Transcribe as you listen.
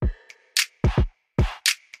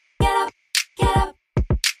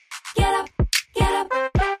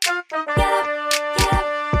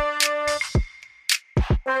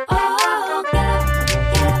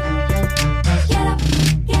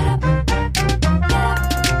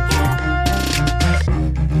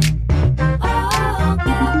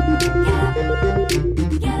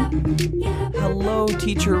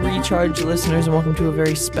Recharge listeners, and welcome to a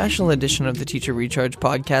very special edition of the Teacher Recharge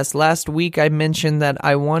podcast. Last week, I mentioned that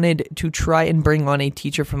I wanted to try and bring on a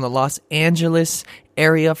teacher from the Los Angeles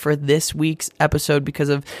area for this week's episode because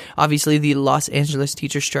of obviously the Los Angeles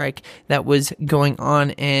teacher strike that was going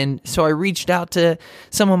on. And so I reached out to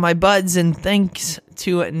some of my buds, and thanks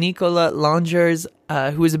to Nicola Langers,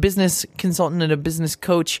 who is a business consultant and a business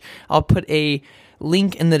coach. I'll put a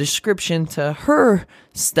link in the description to her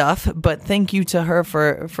stuff, but thank you to her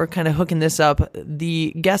for kind of hooking this up.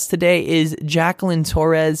 The guest today is Jacqueline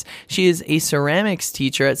Torres. She is a ceramics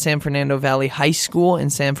teacher at San Fernando Valley High School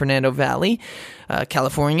in San Fernando Valley,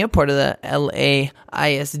 California, part of the LA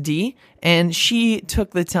ISD, and she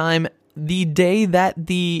took the time the day that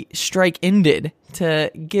the strike ended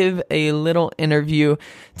to give a little interview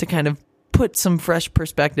to kind of put some fresh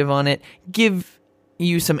perspective on it, give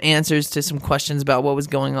you some answers to some questions about what was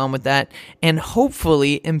going on with that, and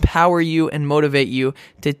hopefully empower you and motivate you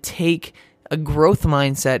to take a growth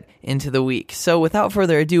mindset into the week. So without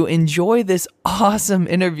further ado, enjoy this awesome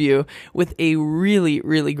interview with a really,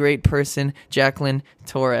 really great person, Jacqueline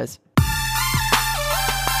Torres.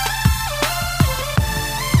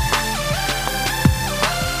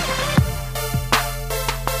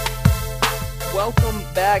 Welcome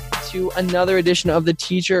back to another edition of the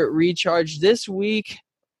Teacher Recharge. This week,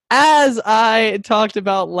 as I talked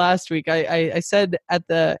about last week, I said at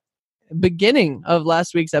the beginning of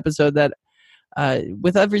last week's episode that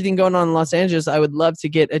with everything going on in Los Angeles, I would love to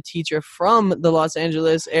get a teacher from the Los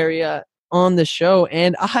Angeles area on the show,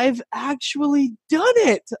 and I've actually done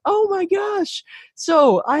it. Oh my gosh.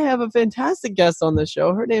 So I have a fantastic guest on the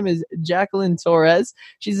show. Her name is Jacqueline Torres.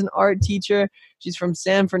 She's an art teacher. She's from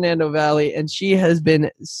San Fernando Valley, and she has been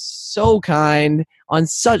so kind on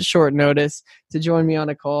such short notice to join me on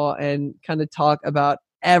a call and kind of talk about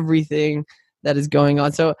everything that is going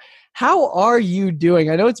on. So how are you doing?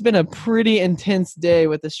 I know it's been a pretty intense day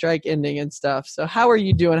with the strike ending and stuff. So how are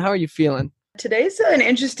you doing? How are you feeling? Today's an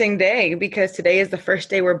interesting day because today is the first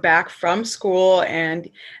day we're back from school. And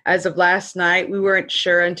as of last night, we weren't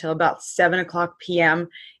sure until about 7:00 p.m.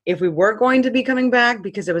 if we were going to be coming back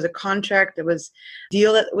because there was a contract, there was a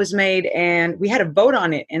deal that was made, and we had a vote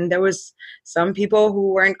on it. And there was some people who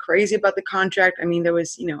weren't crazy about the contract. I mean, there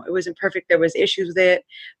was, it wasn't perfect. There was issues with it,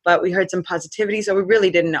 but we heard some positivity. So we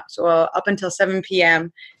really didn't know. So up until 7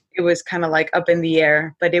 p.m., it was kind of like up in the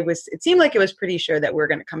air, but it seemed like it was pretty sure that we're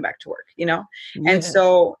going to come back to work, Yeah. And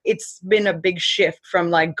so it's been a big shift from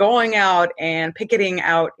like going out and picketing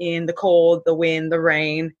out in the cold, the wind, the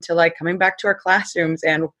rain, to like coming back to our classrooms.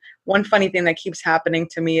 And one funny thing that keeps happening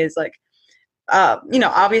to me is like,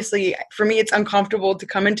 obviously for me, it's uncomfortable to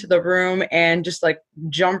come into the room and just like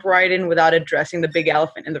jump right in without addressing the big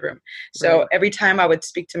elephant in the room. So Every time I would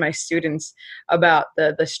speak to my students about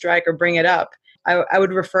the strike or bring it up, I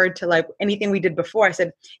would refer to like anything we did before. I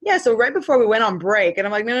said, yeah, so right before we went on break. And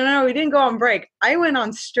I'm like, no, we didn't go on break. I went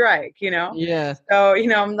on strike, Yeah. So,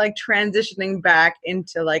 I'm like transitioning back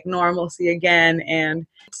into like normalcy again. And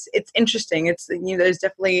it's interesting. It's, there's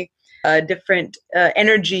definitely a different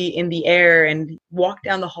energy in the air, and walk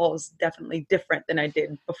down the hall is definitely different than I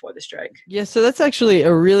did before the strike. Yeah, so that's actually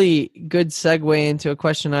a really good segue into a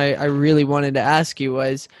question I really wanted to ask you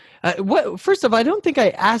was, first off, I don't think I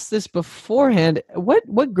asked this beforehand.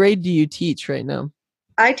 What grade do you teach right now?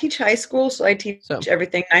 I teach high school, so I teach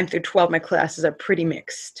everything 9 through 12. My classes are pretty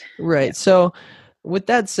mixed. Right. Yeah. So with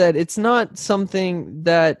that said, it's not something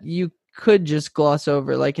that you could just gloss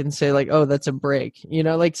over and say oh, that's a break,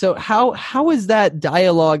 so how has that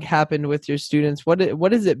dialogue happened with your students? What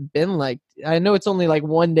has it been like? I know it's only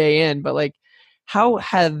one day in, but how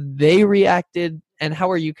have they reacted, and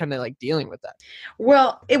how are you kind of dealing with that?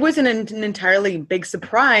 Well, it wasn't an entirely big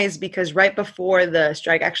surprise because right before the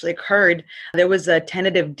strike actually occurred, there was a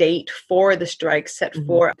tentative date for the strike set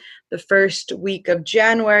for the first week of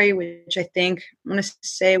January, which I think I'm going to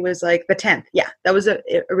say was the 10th. Yeah, that was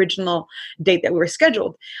the original date that we were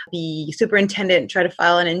scheduled. The superintendent tried to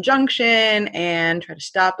file an injunction and try to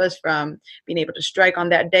stop us from being able to strike on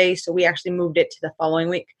that day. So we actually moved it to the following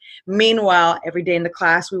week. Meanwhile, every day in the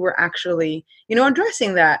class, we were actually,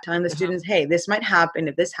 addressing that, telling the students, hey, this might happen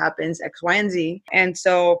if this happens, X, Y, and Z. And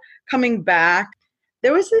so coming back,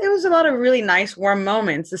 there was a lot of really nice, warm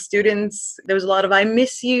moments. The students, there was a lot of I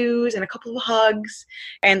miss yous and a couple of hugs.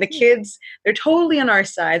 And the kids, they're totally on our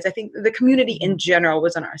sides. I think the community in general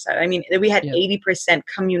was on our side. I mean, we had 80%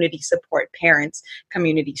 community support, parents,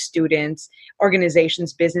 community students,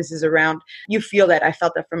 organizations, businesses around. You feel that. I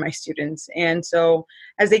felt that from my students. And so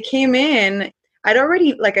as they came in, I'd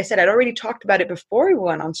already talked about it before we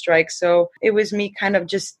went on strike. So it was me kind of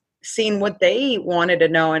just seeing what they wanted to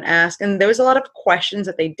know and ask. And there was a lot of questions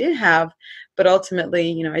that they did have, but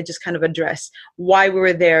ultimately, I just kind of addressed why we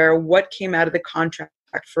were there, what came out of the contract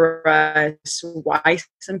for us, why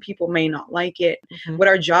some people may not like it, what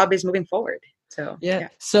our job is moving forward. So, yeah.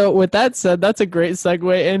 So with that said, that's a great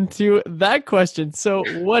segue into that question. So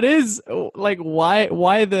what is why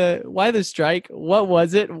the strike? What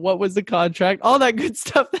was it? What was the contract? All that good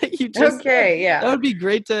stuff that you just said. Yeah. That would be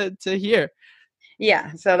great to hear.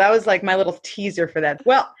 Yeah. So that was like my little teaser for that.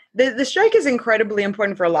 Well, the strike is incredibly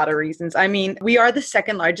important for a lot of reasons. I mean, we are the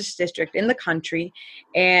second largest district in the country.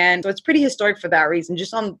 And so it's pretty historic for that reason,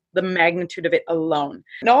 just on the magnitude of it alone.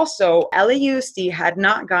 And also, LAUSD had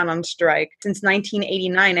not gone on strike since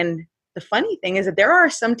 1989. And the funny thing is that there are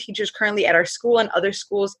some teachers currently at our school and other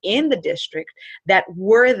schools in the district that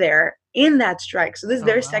were there in that strike. So this is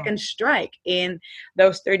their second strike in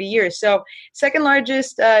those 30 years. So second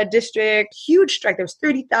largest district, huge strike. There was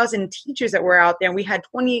 30,000 teachers that were out there, and we had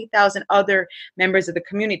 28,000 other members of the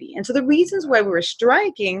community. And so the reasons why we were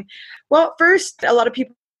striking, well, first, a lot of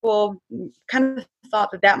people kind of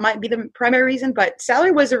thought that might be the primary reason, but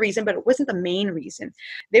salary was a reason, but it wasn't the main reason.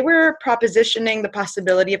 They were propositioning the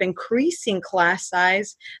possibility of increasing class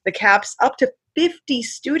size, the caps up to 50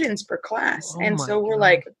 students per class. And so we're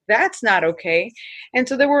like, that's not okay. And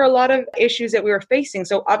so there were a lot of issues that we were facing.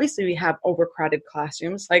 So obviously we have overcrowded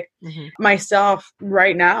classrooms. Like myself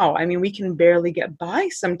right now, I mean, we can barely get by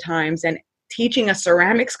sometimes. And teaching a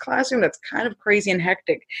ceramics classroom, that's kind of crazy and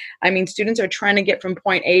hectic. I mean, students are trying to get from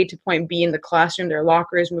point A to point B in the classroom, their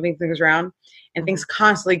lockers, moving things around, and things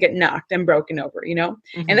constantly get knocked and broken over,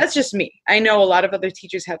 And that's just me. I know a lot of other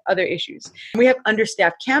teachers have other issues. We have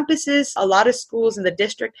understaffed campuses. A lot of schools in the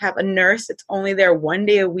district have a nurse that's only there one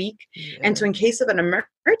day a week. Yeah. And so in case of an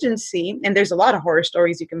emergency, and there's a lot of horror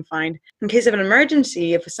stories you can find, in case of an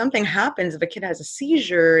emergency, if something happens, if a kid has a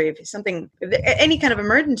seizure, if any kind of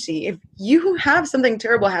emergency, if you have something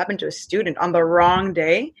terrible happen to a student on the wrong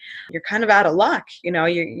day, you're kind of out of luck.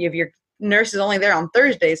 If your nurse is only there on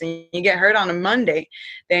Thursdays and you get hurt on a Monday,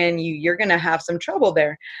 then you're going to have some trouble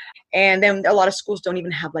there. And then a lot of schools don't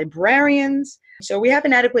even have librarians. So we have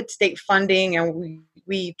inadequate state funding, and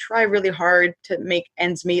we try really hard to make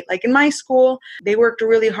ends meet. Like in my school, they worked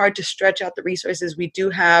really hard to stretch out the resources we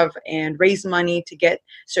do have and raise money to get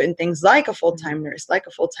certain things like a full-time nurse, like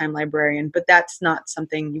a full-time librarian, but that's not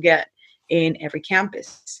something you get in every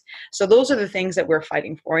campus. So those are the things that we're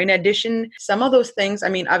fighting for. In addition, some of those things, I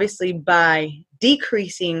mean, obviously by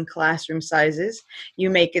decreasing classroom sizes, you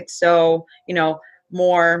make it so,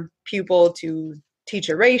 more pupil to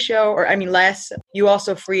teacher ratio, less. You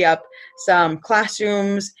also free up some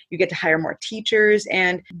classrooms, you get to hire more teachers,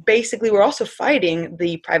 and basically we're also fighting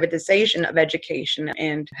the privatization of education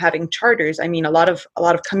and having charters. I mean, a lot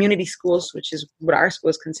of community schools, which is what our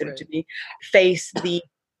school is considered to be, face the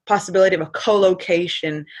possibility of a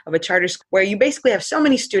co-location of a charter school where you basically have so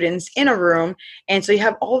many students in a room, and so you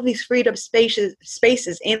have all of these freed up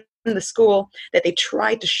spaces in the school that they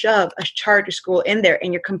try to shove a charter school in there,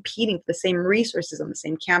 and you're competing for the same resources on the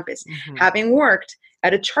same campus. Having worked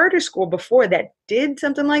at a charter school before that did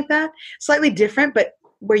something like that, slightly different, but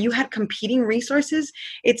where you had competing resources,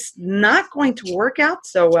 it's not going to work out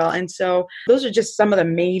so well. And so those are just some of the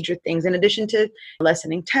major things, in addition to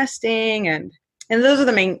lessening testing, and those are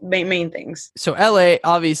the main things. So LA,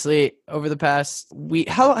 obviously, over the past week,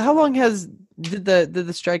 how long did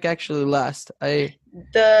the strike actually last?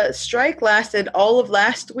 The strike lasted all of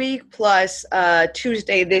last week plus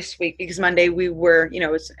Tuesday this week, because Monday we were,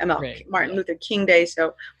 it's Martin Luther King Day,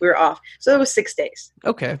 so we were off. So it was 6 days.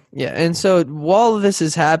 Okay, yeah. And so while this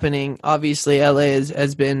is happening, obviously LA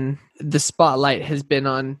has been, the spotlight has been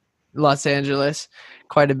on Los Angeles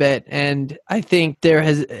quite a bit, and I think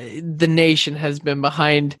the nation has been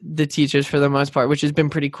behind the teachers for the most part, which has been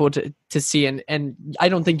pretty cool to see. And I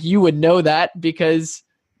don't think you would know that because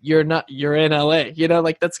you're in LA,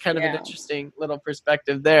 that's kind of an interesting little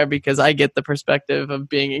perspective there, because I get the perspective of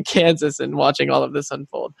being in Kansas and watching all of this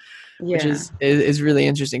unfold, which is really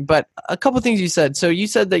interesting. But a couple things you said. So you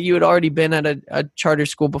said that you had already been at a charter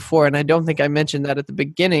school before, and I don't think I mentioned that at the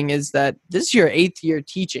beginning, is that this is your 8th year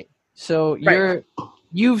teaching. So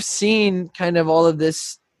you've seen kind of all of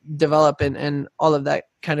this develop and all of that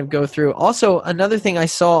kind of go through. Also, another thing I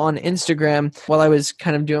saw on Instagram while I was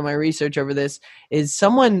kind of doing my research over this is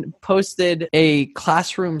someone posted a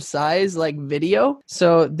classroom size video.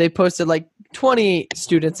 So they posted 20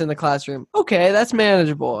 students in the classroom. Okay, that's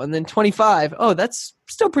manageable. And then 25. Oh, that's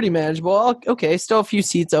still pretty manageable. Okay, still a few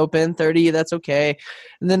seats open. 30, that's okay.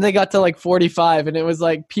 And then they got to 45, and it was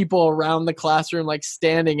people around the classroom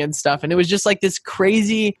standing and stuff. And it was just this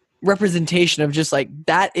crazy representation of just like,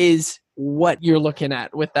 that is what you're looking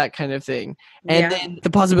at with that kind of thing. And then the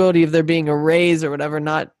possibility of there being a raise or whatever,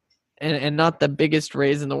 not the biggest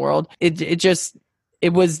raise in the world. It's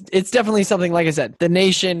definitely something, like I said, the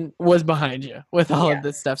nation was behind you with all of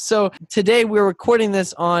this stuff. So today we're recording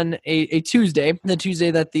this on a Tuesday, the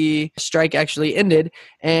Tuesday that the strike actually ended.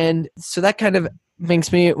 And so that kind of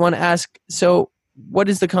makes me want to ask, so what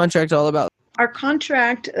is the contract all about? Our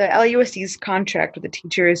contract, LAUSD's contract with the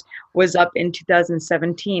teachers was up in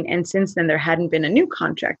 2017. And since then, there hadn't been a new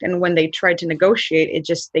contract. And when they tried to negotiate,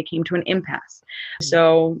 they came to an impasse.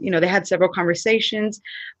 So, they had several conversations.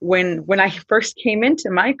 When I first came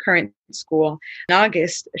into my current school in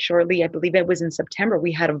August, shortly, I believe it was in September,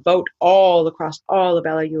 we had a vote all across all of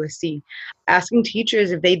LAUSD asking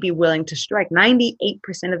teachers if they'd be willing to strike. 98%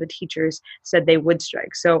 of the teachers said they would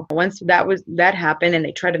strike. So once that happened and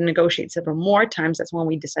they tried to negotiate several more times, that's when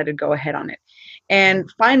we decided to go ahead on it. And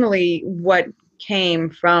finally, what came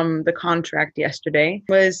from the contract yesterday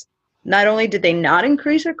was not only did they not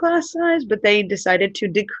increase our class size, but they decided to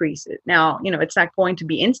decrease it. Now, it's not going to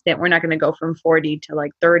be instant. We're not going to go from 40 to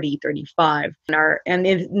like 30, 35. And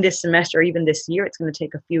in this semester, or even this year, it's going to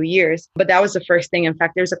take a few years. But that was the first thing. In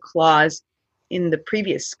fact, there's a clause in the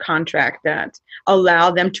previous contract that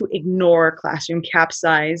allowed them to ignore classroom cap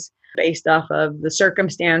size based off of the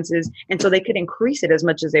circumstances. And so they could increase it as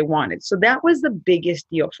much as they wanted. So that was the biggest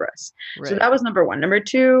deal for us. Right. So that was number one. Number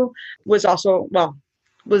two was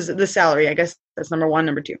was the salary. I guess that's number one.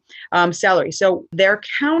 Number two, salary. So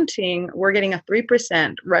we're getting a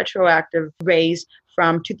 3% retroactive raise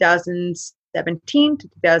from 2017 to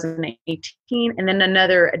 2018, and then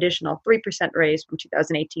another additional 3% raise from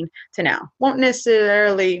 2018 to now. Won't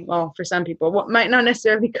necessarily, for some people, might not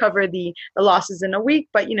necessarily cover the losses in a week,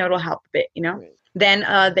 but, it'll help a bit, Right. Then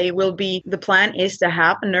the plan is to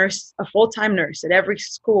have a full-time nurse at every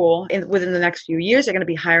school within the next few years. They're going to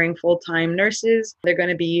be hiring full-time nurses. They're going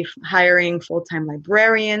to be hiring full-time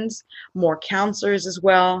librarians, more counselors as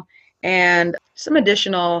well, and some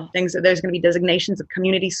additional things. There's going to be designations of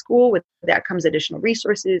community school. With that comes additional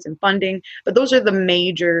resources and funding. But those are the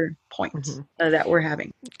major points that we're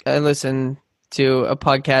having. I listen to a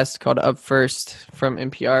podcast called Up First from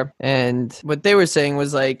NPR. And what they were saying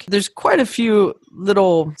was like, there's quite a few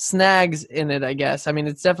little snags in it, I guess. I mean,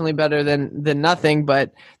 it's definitely better than nothing,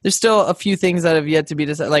 but there's still a few things that have yet to be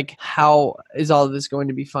decided. Like, how is all of this going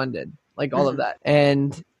to be funded? Like all of that.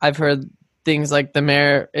 And I've heard things like the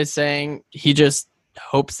mayor is saying he just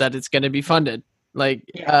hopes that it's going to be funded.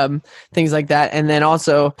 Things like that. And then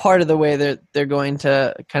also part of the way that they're going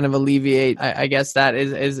to kind of alleviate, I guess that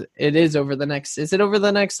is over the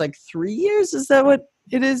next like 3 years? Is that what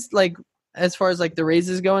it is? Like, as far as like the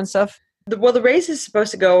raises go and stuff? The raise is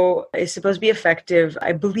supposed to be effective,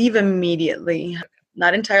 I believe, immediately.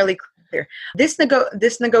 Not entirely clear. This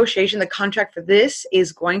negotiation, the contract for this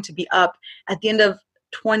is going to be up at the end of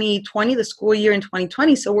 2020, the school year in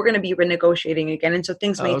 2020. So we're going to be renegotiating again. And so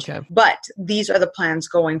things may change. But these are the plans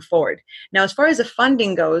going forward. Now, as far as the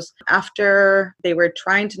funding goes, after they were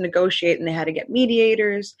trying to negotiate and they had to get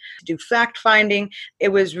mediators to do fact finding, it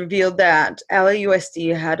was revealed that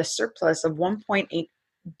LAUSD had a surplus of $1.8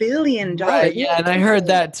 billion. Right, yeah, and I heard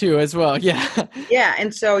that too as well. Yeah. Yeah,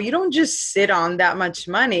 and so you don't just sit on that much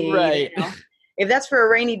money. Right. If that's for a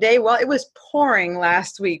rainy day, well, it was pouring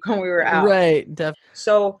last week when we were out. Right, definitely.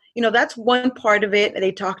 So, that's one part of it.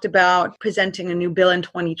 They talked about presenting a new bill in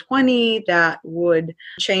 2020 that would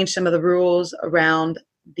change some of the rules around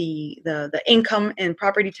the income and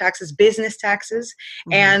property taxes, business taxes.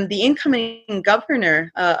 And the incoming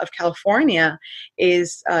governor of California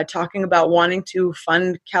is talking about wanting to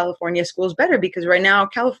fund California schools better, because right now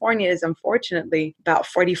California is unfortunately about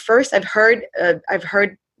 41st. I've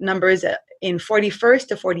heard numbers in 41st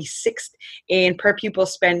to 46th in per pupil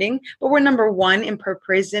spending, but we're number one in per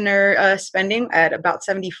prisoner spending at about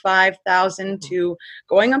 75,000 to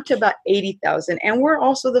going up to about 80,000. And we're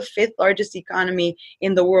also the 5th largest economy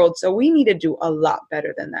in the world. So we need to do a lot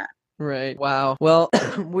better than that. Right. Wow. Well,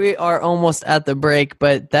 we are almost at the break,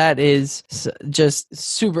 but that is just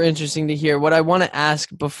super interesting to hear. What I want to ask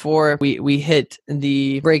before we hit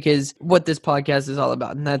the break is what this podcast is all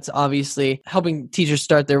about. And that's obviously helping teachers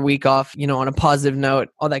start their week off, on a positive note,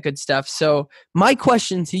 all that good stuff. So my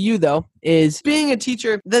question to you, though, is being a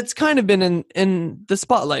teacher that's kind of been in the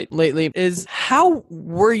spotlight lately, is how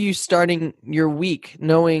were you starting your week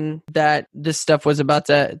knowing that this stuff was about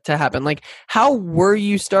to happen? Like, how were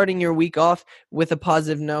you starting your week off with a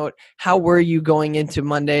positive note? How were you going into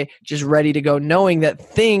Monday just ready to go, knowing that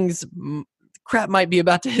things crap might be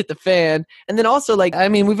about to hit the fan. And then also, like, I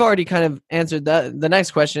mean, we've already kind of answered the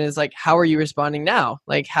next question is like, how are you responding now?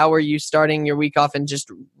 Like, how are you starting your week off and just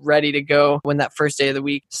ready to go when that first day of the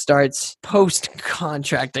week starts post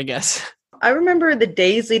contract, I guess? I remember the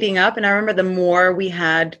days leading up, and I remember the more we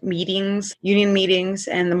had meetings, union meetings,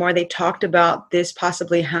 and the more they talked about this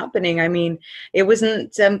possibly happening. I mean, it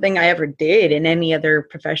wasn't something I ever did in any other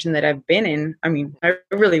profession that I've been in. I mean, I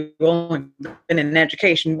really only been in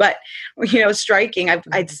education, but striking,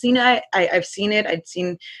 I'd seen it. I've seen it. I'd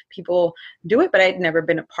seen people do it, but I'd never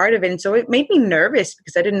been a part of it. And so it made me nervous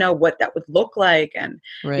because I didn't know what that would look like and,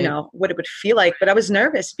 what it would feel like. But I was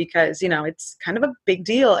nervous because, it's kind of a big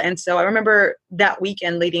deal. And so I remember that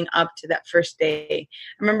weekend leading up to that first day,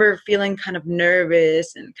 I remember feeling kind of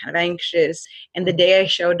nervous and kind of anxious. And the day I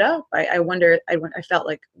showed up, I felt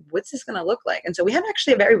like, what's this going to look like? And so we had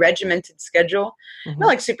actually a very regimented schedule, not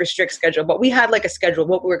like super strict schedule, but we had like a schedule,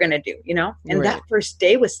 what we were going to do, And that first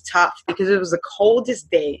day was tough because it was the coldest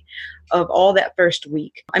day of all that first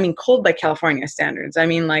week. I mean, cold by California standards. I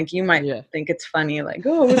mean, like you might think it's funny, like,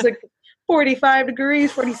 oh, it was like 45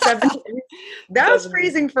 degrees, 47 degrees. That was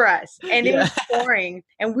freezing for us. And it was pouring.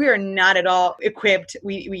 And we are not at all equipped.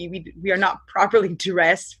 We are not properly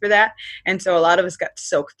dressed for that. And so a lot of us got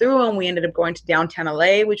soaked through, and we ended up going to downtown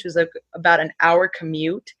LA, which was about an hour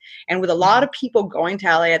commute. And with a lot of people going to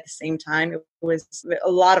LA at the same time, it was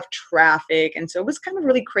a lot of traffic. And so it was kind of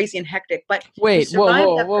really crazy and hectic. But wait,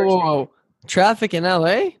 whoa. Traffic in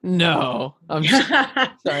LA? No. I'm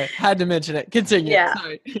sorry. Had to mention it. Continue. Yeah.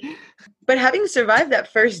 Sorry. But having survived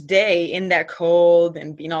that first day in that cold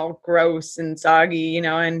and being all gross and soggy,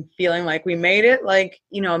 and feeling like we made it,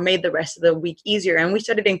 made the rest of the week easier. And we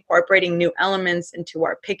started incorporating new elements into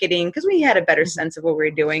our picketing because we had a better sense of what we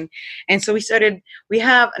were doing. And so we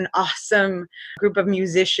have an awesome group of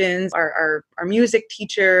musicians, our music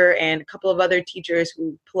teacher and a couple of other teachers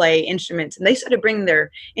who play instruments. And they started bringing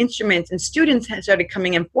their instruments, and students started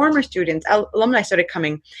coming in, former students, alumni started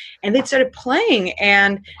coming, and they started playing.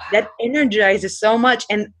 And that energizes so much.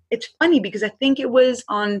 And it's funny because I think it was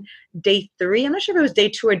on day 3. I'm not sure if it was day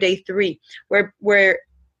 2 or day 3, where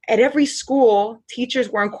at every school, teachers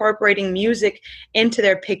were incorporating music into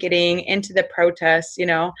their picketing, into the protests,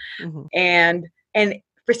 and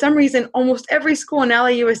for some reason, almost every school in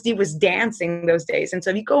LAUSD was dancing those days. And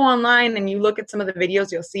so if you go online and you look at some of the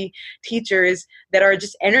videos, you'll see teachers that are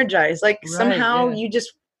just energized. You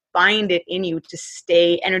just find it in you to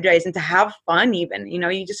stay energized and to have fun even.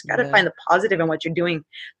 You just got to find the positive in what you're doing,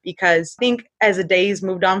 because I think as the days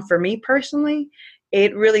moved on for me personally,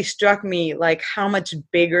 it really struck me like how much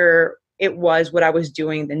bigger it was what I was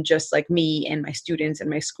doing than just like me and my students and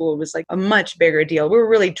my school. It was like a much bigger deal. We were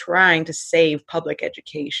really trying to save public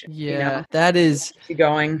education. That is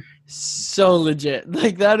going so legit.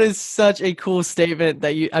 Like that is such a cool statement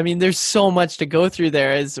there's so much to go through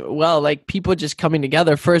there as well. Like people just coming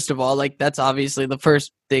together, first of all, like that's obviously the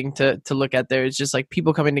first thing to look at there. It's just like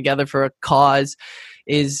people coming together for a cause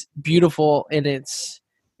is beautiful in its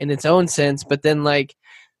own sense. But then like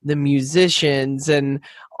the musicians and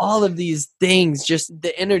all of these things, just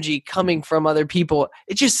the energy coming from other people.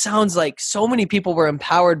 It just sounds like so many people were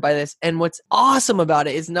empowered by this. And what's awesome about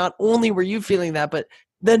it is not only were you feeling that, but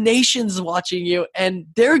the nation's watching you and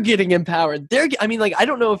they're getting empowered. I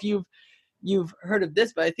don't know if you've heard of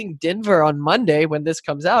this, but I think Denver on Monday, when this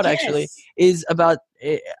comes out, actually is about,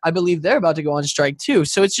 I believe they're about to go on strike too.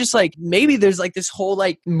 So it's just like, maybe there's like this whole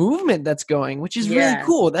like movement that's going, which is really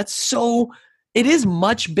cool. It is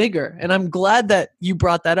much bigger. And I'm glad that you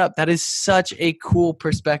brought that up. That is such a cool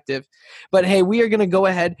perspective. But hey, we are going to go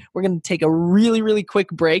ahead. We're going to take a really, really quick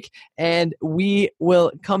break and we will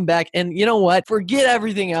come back. And you know what? Forget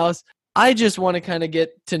everything else. I just want to kind of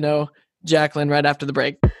get to know Jacqueline right after the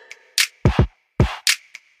break. Get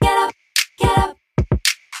up, get up,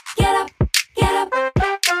 get up, get up,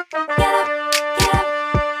 get up, get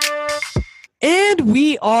up. And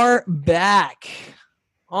we are back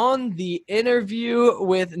on the interview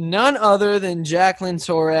with none other than Jacqueline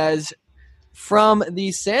Torres from the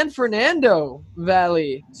San Fernando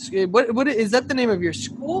Valley. What is that the name of your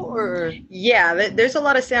school or? Yeah, there's a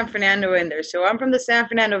lot of San Fernando in there. So I'm from the San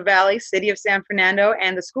Fernando Valley, city of San Fernando,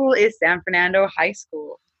 and the school is San Fernando High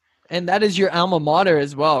School. And that is your alma mater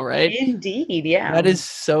as well, right? Indeed, yeah. That is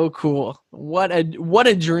so cool. What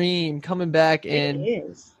a dream, coming back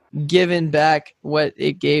and giving back what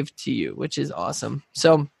it gave to you, which is awesome.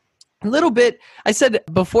 So a little bit, I said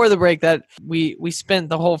before the break that we spent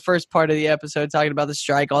the whole first part of the episode talking about the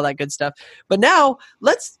strike, all that good stuff. But now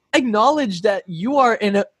let's acknowledge that you are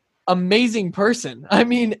in amazing person. I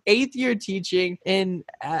mean, 8th year teaching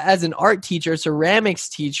as an art teacher, ceramics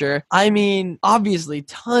teacher. I mean, obviously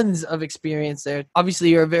tons of experience there. Obviously,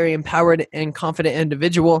 you're a very empowered and confident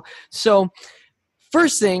individual. So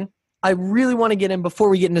first thing, I really want to get in before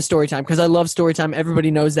we get into story time, because I love story time. Everybody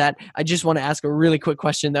knows that. I just want to ask a really quick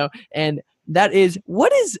question though. And that is,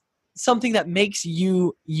 what is something that makes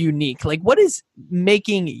you unique? Like, what is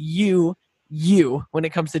making you when it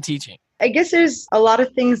comes to teaching? I guess there's a lot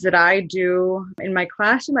of things that I do in my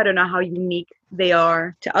classroom. I don't know how unique they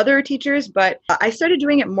are to other teachers, but I started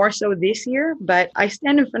doing it more so this year. But I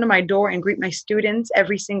stand in front of my door and greet my students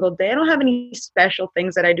every single day. I don't have any special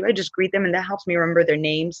things that I do. I just greet them, and that helps me remember their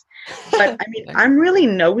names. But I mean, I'm really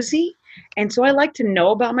nosy. And so I like to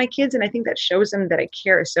know about my kids, and I think that shows them that I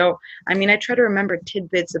care. So, I mean, I try to remember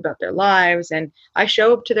tidbits about their lives, and I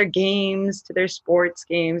show up to their games, to their sports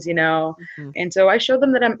games, And so I show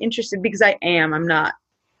them that I'm interested, because I am. I'm not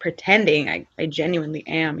pretending. I genuinely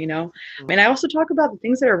am, And I also talk about the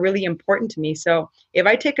things that are really important to me. So if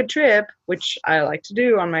I take a trip, which I like to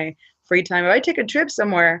do on my free time, if I take a trip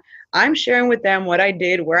somewhere, I'm sharing with them what I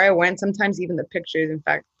did, where I went, sometimes even the pictures. In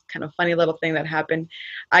fact, kind of funny little thing that happened.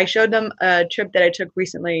 I showed them a trip that I took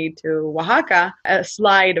recently to Oaxaca, a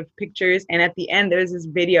slide of pictures. And at the end, there was this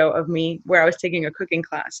video of me where I was taking a cooking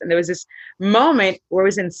class. And there was this moment where it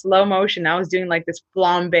was in slow motion. I was doing like this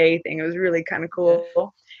flambe thing. It was really kind of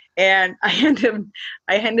cool. And I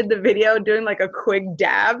ended the video doing like a quick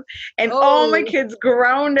dab, and all my kids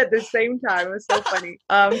groaned at the same time. It was so funny.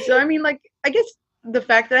 So I mean, like, I guess the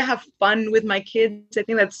fact that I have fun with my kids, I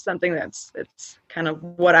think that's something that's kind of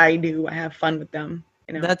what I do. I have fun with them.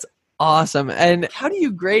 That's awesome. And how do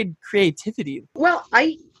you grade creativity? Well,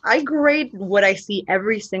 I grade what I see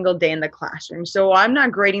every single day in the classroom. So I'm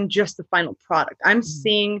not grading just the final product. I'm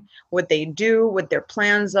seeing what they do, what their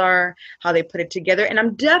plans are, how they put it together. And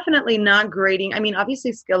I'm definitely not grading. I mean,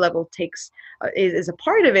 obviously skill level is a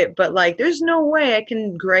part of it, but like, there's no way I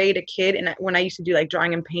can grade a kid. And when I used to do like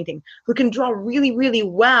drawing and painting, who can draw really, really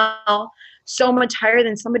well, so much higher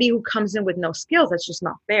than somebody who comes in with no skills. That's just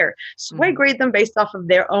not fair. So I grade them based off of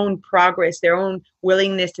their own progress, their own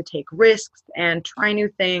willingness to take risks and try new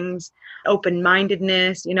things,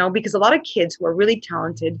 open-mindedness, because a lot of kids who are really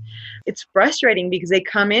talented, it's frustrating because they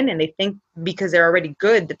come in and they think because they're already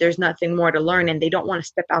good that there's nothing more to learn, and they don't want to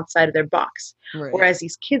step outside of their box. Right. Whereas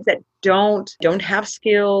these kids that don't have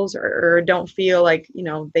skills or don't feel like,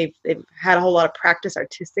 they've had a whole lot of practice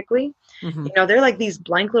artistically, they're like these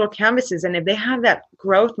blank little canvases. And if they have that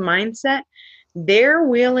growth mindset, they're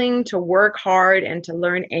willing to work hard and to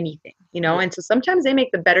learn anything, and so sometimes they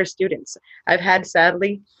make the better students. I've had,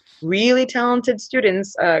 sadly, really talented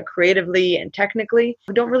students creatively and technically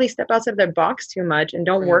who don't really step outside of their box too much and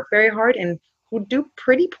don't work very hard, and who do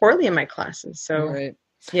pretty poorly in my classes. So,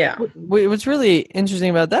 yeah. What's really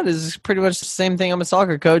interesting about that is it's pretty much the same thing. I'm a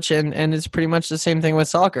soccer coach, and it's pretty much the same thing with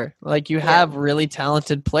soccer. Like, you have really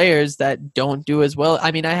talented players that don't do as well.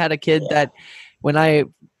 I mean, I had a kid that when I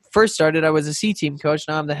first started, I was a C team coach.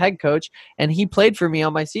 Now I'm the head coach, and he played for me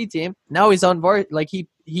on my C team. Now he's on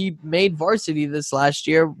he made varsity this last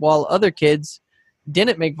year, while other kids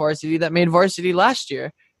didn't make varsity that made varsity last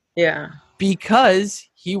year. Yeah. Because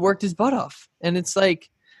he worked his butt off. And it's like,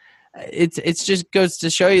 it's just goes to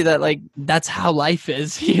show you that, like, that's how life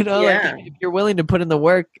is, like, if you're willing to put in the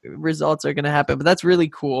work, results are going to happen. But that's really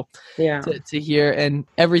cool to hear. And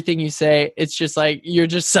everything you say, it's just like, you're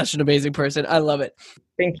just such an amazing person. I love it.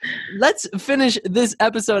 Thank you. Let's finish this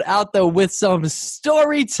episode out though with some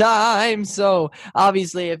story time. So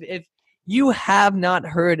obviously, if you have not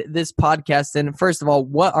heard this podcast, then first of all,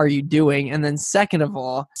 what are you doing? And then second of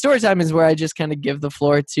all, story time is where I just kind of give the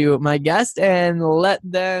floor to my guest and let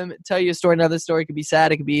them tell you a story. Now, this story could be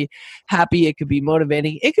sad, it could be happy, it could be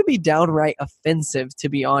motivating, it could be downright offensive, to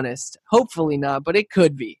be honest. Hopefully not, but it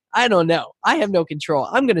could be. I don't know. I have no control.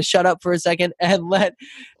 I'm going to shut up for a second and let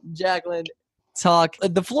Jacqueline talk.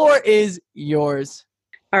 The floor is yours.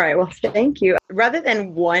 All right. Well, thank you. Rather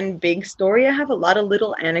than one big story, I have a lot of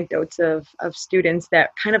little anecdotes of students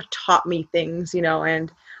that kind of taught me things, and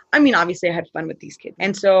I mean, obviously I had fun with these kids.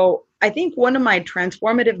 And so I think one of my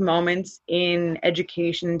transformative moments in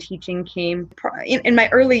education and teaching came in my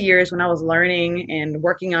early years when I was learning and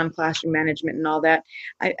working on classroom management and all that.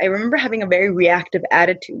 I remember having a very reactive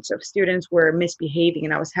attitude. So if students were misbehaving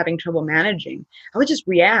and I was having trouble managing, I would just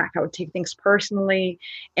react. I would take things personally,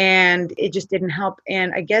 and it just didn't help.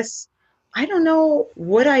 And I guess, I don't know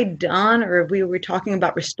what I'd done, or if we were talking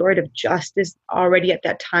about restorative justice already at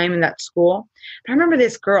that time in that school. But I remember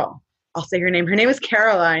this girl, I'll say her name. Her name was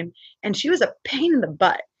Caroline, and she was a pain in the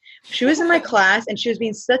butt. She was in my class and she was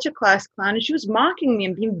being such a class clown and she was mocking me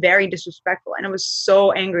and being very disrespectful. And I was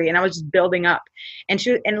so angry and I was just building up. And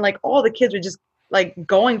like all the kids were just like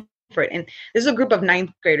going for it. And this is a group of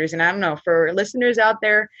ninth graders. And I don't know, for listeners out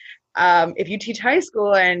there, if you teach high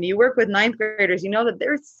school and you work with ninth graders, you know that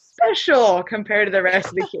they're special compared to the rest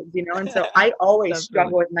of the kids, you know? And so I always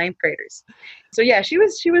struggle with ninth graders. So yeah, she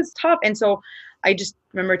was tough. And so I just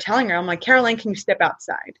remember telling her, I'm like, Caroline, can you step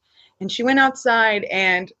outside? And she went outside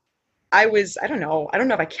and I don't know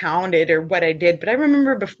if I counted or what I did, but I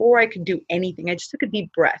remember before I could do anything, I just took a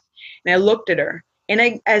deep breath and I looked at her and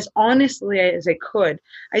I, as honestly as I could,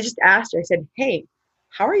 I just asked her, I said, hey,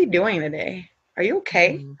 how are you doing today? Are you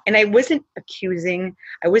okay? Mm-hmm. And I wasn't accusing,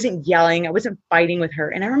 I wasn't yelling, I wasn't fighting with her.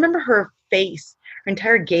 And I remember her face, her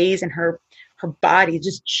entire gaze and her body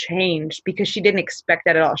just changed because she didn't expect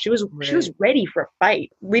that at all. She was ready for a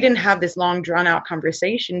fight. We didn't have this long drawn out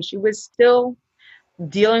conversation. She was still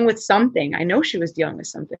dealing with something. I know she was dealing with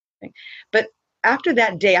something. But after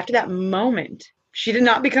that day, after that moment, she did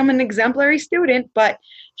not become an exemplary student, but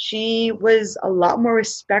she was a lot more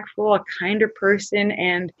respectful, a kinder person,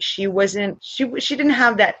 and she didn't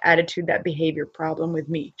have that attitude, that behavior problem with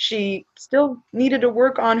me. She still needed to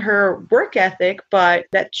work on her work ethic, but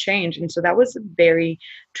that changed. And so that was a very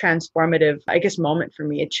transformative, I guess, moment for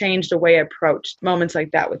me. It changed the way I approached moments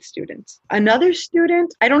like that with students. Another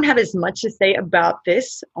student, I don't have as much to say about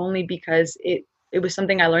this, only because it was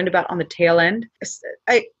something I learned about on the tail end.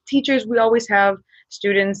 Teachers, we always have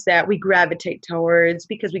students that we gravitate towards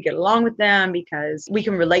because we get along with them, because we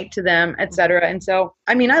can relate to them, etc. And so,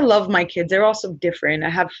 I mean, I love my kids. They're all so different. I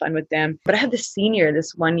have fun with them. But I had this senior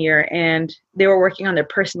this one year and they were working on their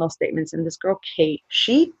personal statements. And this girl, Kate,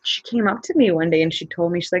 she came up to me one day and she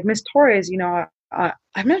told me, she's like, Miss Torres, you know,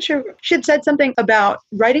 I'm not sure. She had said something about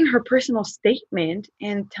writing her personal statement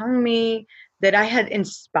and telling me that I had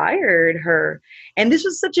inspired her. And this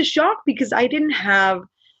was such a shock because I didn't have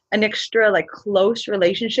an extra like close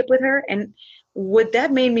relationship with her. And what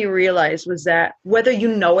that made me realize was that whether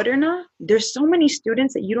you know it or not, there's so many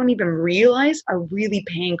students that you don't even realize are really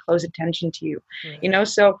paying close attention to you, you know?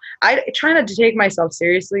 So I try not to take myself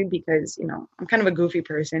seriously because, you know, I'm kind of a goofy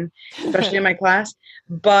person, especially in my class,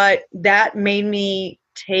 but that made me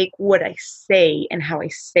take what I say and how I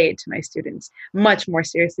say it to my students much more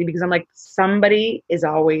seriously because I'm like, somebody is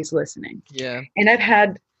always listening. Yeah. And I've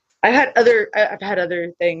had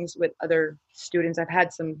other things with other students. I've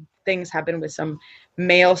had some things happen with some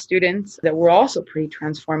male students that were also pretty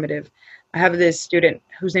transformative. I have this student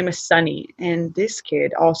whose name is Sunny, and this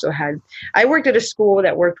kid also I worked at a school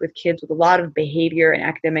that worked with kids with a lot of behavior and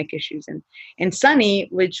academic issues. And Sunny,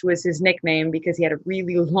 which was his nickname because he had a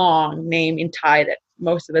really long name in Thai that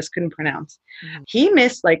most of us couldn't pronounce. Mm-hmm. He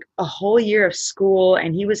missed like a whole year of school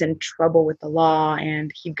and he was in trouble with the law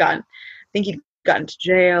and he'd gotten to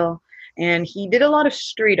jail. And he did a lot of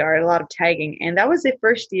street art, a lot of tagging. And that was the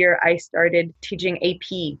first year I started teaching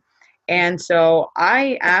AP. And so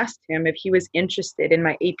I asked him if he was interested in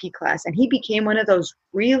my AP class. And he became one of those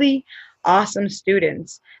really awesome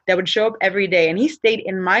students that would show up every day. And he stayed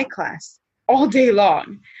in my class all day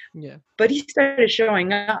long. Yeah. But he started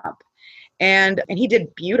showing up. And he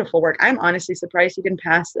did beautiful work. I'm honestly surprised he didn't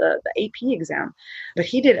pass the AP exam, but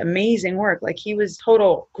he did amazing work. Like he was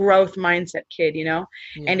total growth mindset kid, you know?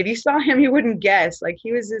 Yeah. And if you saw him, you wouldn't guess. Like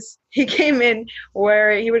he came in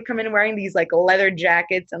wearing these like leather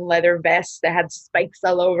jackets and leather vests that had spikes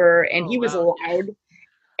all over. And he was loud.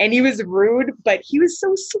 And he was rude, but he was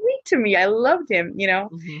so sweet to me. I loved him, you know?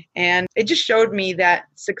 Mm-hmm. And it just showed me that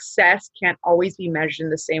success can't always be measured in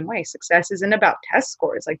the same way. Success isn't about test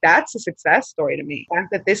scores. Like that's a success story to me. The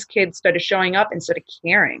fact that this kid started showing up and started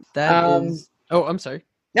caring. Oh, I'm sorry.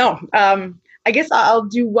 No, I guess I'll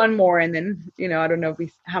do one more and then, you know, I don't know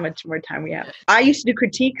how much more time we have. I used to do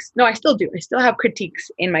critiques. No, I still do. I still have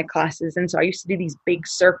critiques in my classes. And so I used to do these big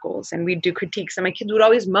circles and we'd do critiques and my kids would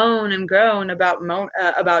always moan and groan about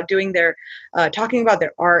doing talking about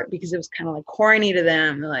their art because it was kind of like corny to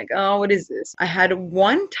them. They're like, oh, what is this? I had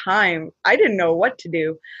one time, I didn't know what to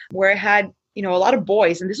do, where I had, you know, a lot of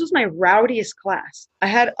boys, and this was my rowdiest class. I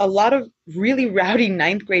had a lot of really rowdy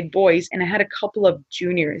ninth grade boys, and I had a couple of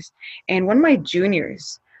juniors. And one of my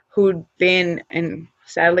juniors who'd been, and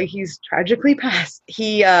sadly he's tragically passed,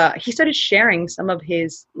 he started sharing some of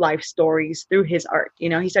his life stories through his art. You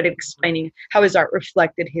know, he started explaining how his art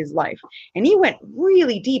reflected his life. And he went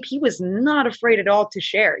really deep. He was not afraid at all to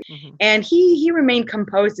share. Mm-hmm. And he remained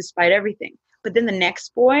composed despite everything. But then the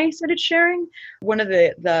next boy started sharing, one of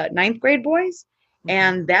the ninth grade boys,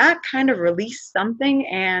 and that kind of released something.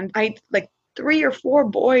 And I like 3 or 4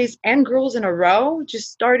 boys and girls in a row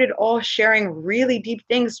just started all sharing really deep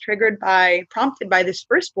things prompted by this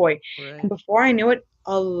first boy. Right. And before I knew it,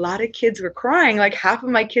 a lot of kids were crying. Like half of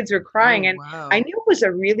my kids were crying. And wow. I knew it was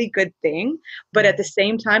a really good thing, but at the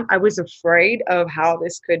same time, I was afraid of how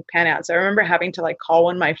this could pan out. So I remember having to like call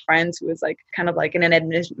one of my friends who was like kind of like in an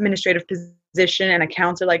administrative position and a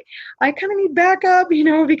counselor, like, I kind of need backup,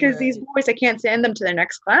 because these boys, I can't send them to their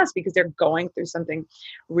next class because they're going through something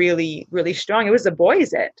really, really strong. It was the boys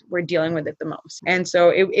that were dealing with it the most. And so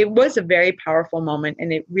it was a very powerful moment,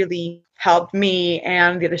 and it really helped me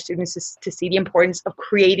and the other students to see the importance of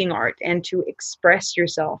creating art and to express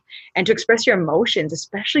yourself and to express your emotions,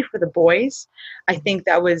 especially for the boys. I think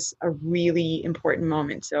that was a really important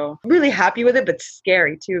moment. So really happy with it, but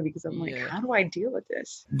scary too, because I'm like, how do I deal with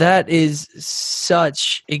this? That is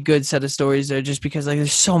such a good set of stories there, just because like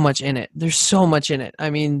there's so much in it. There's so much in it.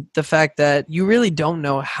 I mean, the fact that you really don't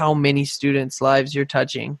know how many students' lives you're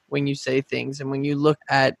touching when you say things, and when you look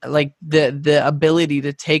at like the ability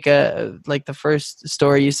to take like the first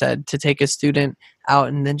story you said, to take a student out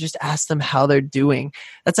and then just ask them how they're doing.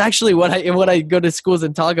 That's actually what I go to schools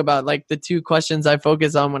and talk about. Like the 2 questions I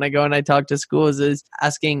focus on when I go and I talk to schools is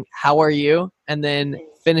asking, how are you? And then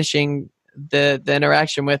finishing the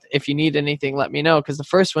interaction with, if you need anything, let me know. Because the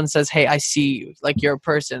first one says, hey, I see you, like you're a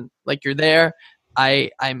person, like you're there,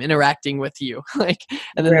 I'm interacting with you. Like,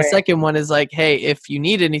 and then the second one is like, hey, if you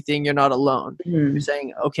need anything, you're not alone. You're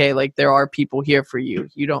saying, okay, like there are people here for you.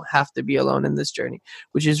 You don't have to be alone in this journey,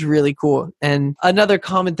 which is really cool. And another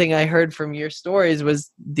common thing I heard from your stories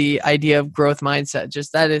was the idea of growth mindset.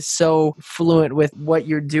 Just that is so fluent with what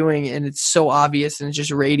you're doing, and it's so obvious, and it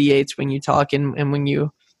just radiates when you talk and when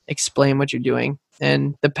you explain what you're doing,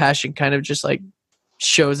 and the passion kind of just like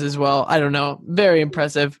shows as well. I don't know. Very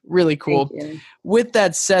impressive. Really cool. With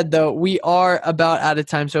that said, though, we are about out of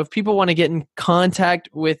time. So if people want to get in contact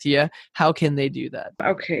with you, how can they do that?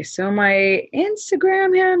 Okay, so my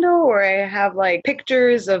Instagram handle, where I have like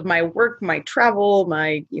pictures of my work, my travel,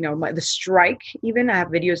 the strike, even I have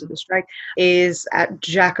videos of the strike, is at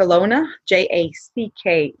Jackalona,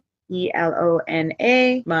 JACKELONA.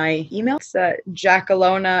 My email is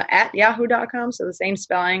jackalona@yahoo.com. So the same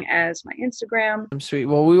spelling as my Instagram. Sweet.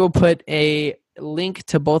 Well, we will put a link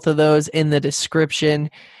to both of those in the description.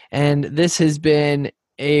 And this has been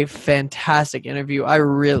a fantastic interview. I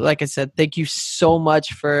really, like I said, thank you so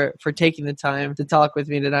much for taking the time to talk with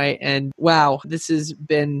me tonight. And wow, this has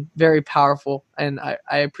been very powerful, and I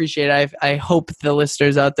appreciate it. I hope the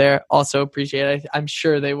listeners out there also appreciate it. I'm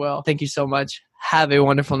sure they will. Thank you so much. Have a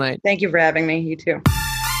wonderful night. Thank you for having me. You too.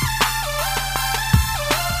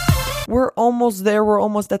 We're almost there. We're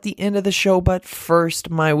almost at the end of the show. But first,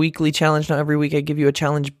 my weekly challenge. Now, every week I give you a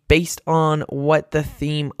challenge based on what the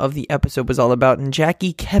theme of the episode was all about. And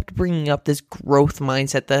Jackie kept bringing up this growth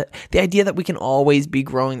mindset, the idea that we can always be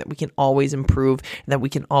growing, that we can always improve, and that we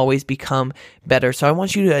can always become better. So I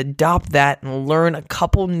want you to adopt that and learn a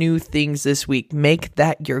couple new things this week. Make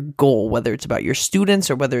that your goal, whether it's about your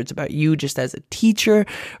students or whether it's about you just as a teacher,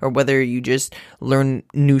 or whether you just learn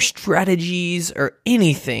new strategies or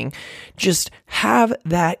anything. Just have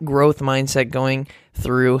that growth mindset going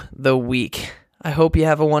through the week. I hope you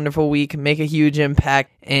have a wonderful week, make a huge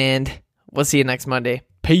impact, and we'll see you next Monday.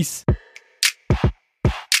 Peace.